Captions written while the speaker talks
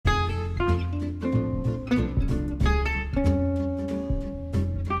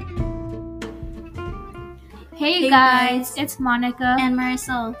Hey Hey guys, guys. it's Monica. And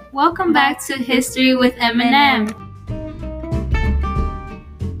Marisol. Welcome back to History with Eminem.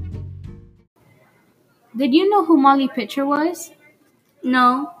 Did you know who Molly Pitcher was?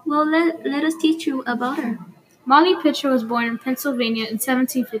 No, well, let us teach you about her. Molly Pitcher was born in Pennsylvania in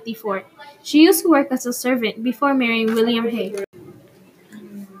 1754. She used to work as a servant before marrying William Hay.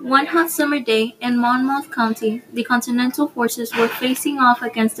 One hot summer day in Monmouth County, the Continental forces were facing off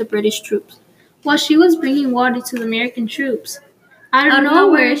against the British troops. While she was bringing water to the American troops, out of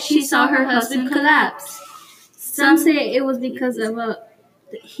nowhere she saw her husband collapse. Some say it was because of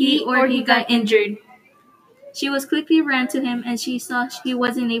he got injured. She was quickly ran to him and she saw he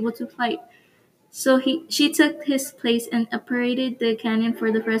wasn't able to fight. So she took his place and operated the cannon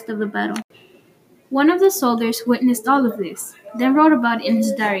for the rest of the battle. One of the soldiers witnessed all of this, then wrote about it in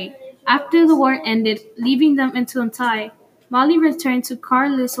his diary. After the war ended, leaving them in Tuantai, Molly returned to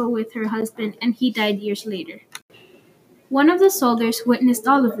Carlisle with her husband and he died years later. One of the soldiers witnessed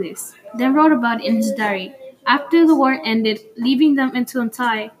all of this, then wrote about it in his diary. After the war ended, leaving them in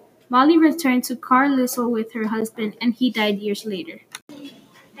Tuantai, Molly returned to Carlisle with her husband and he died years later.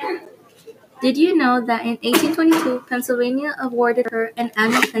 Did you know that in 1822, Pennsylvania awarded her an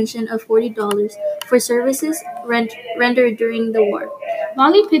annual pension of $40 for services rendered during the war?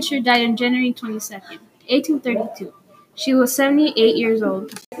 Molly Pitcher died on January 22nd, 1832. She was 78 years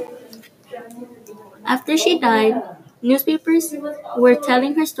old. After she died, newspapers were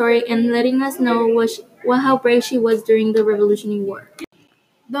telling her story and letting us know how brave she was during the Revolutionary War.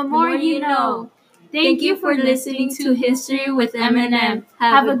 The more you know. Thank you for listening to History with Eminem.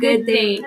 Have a good day.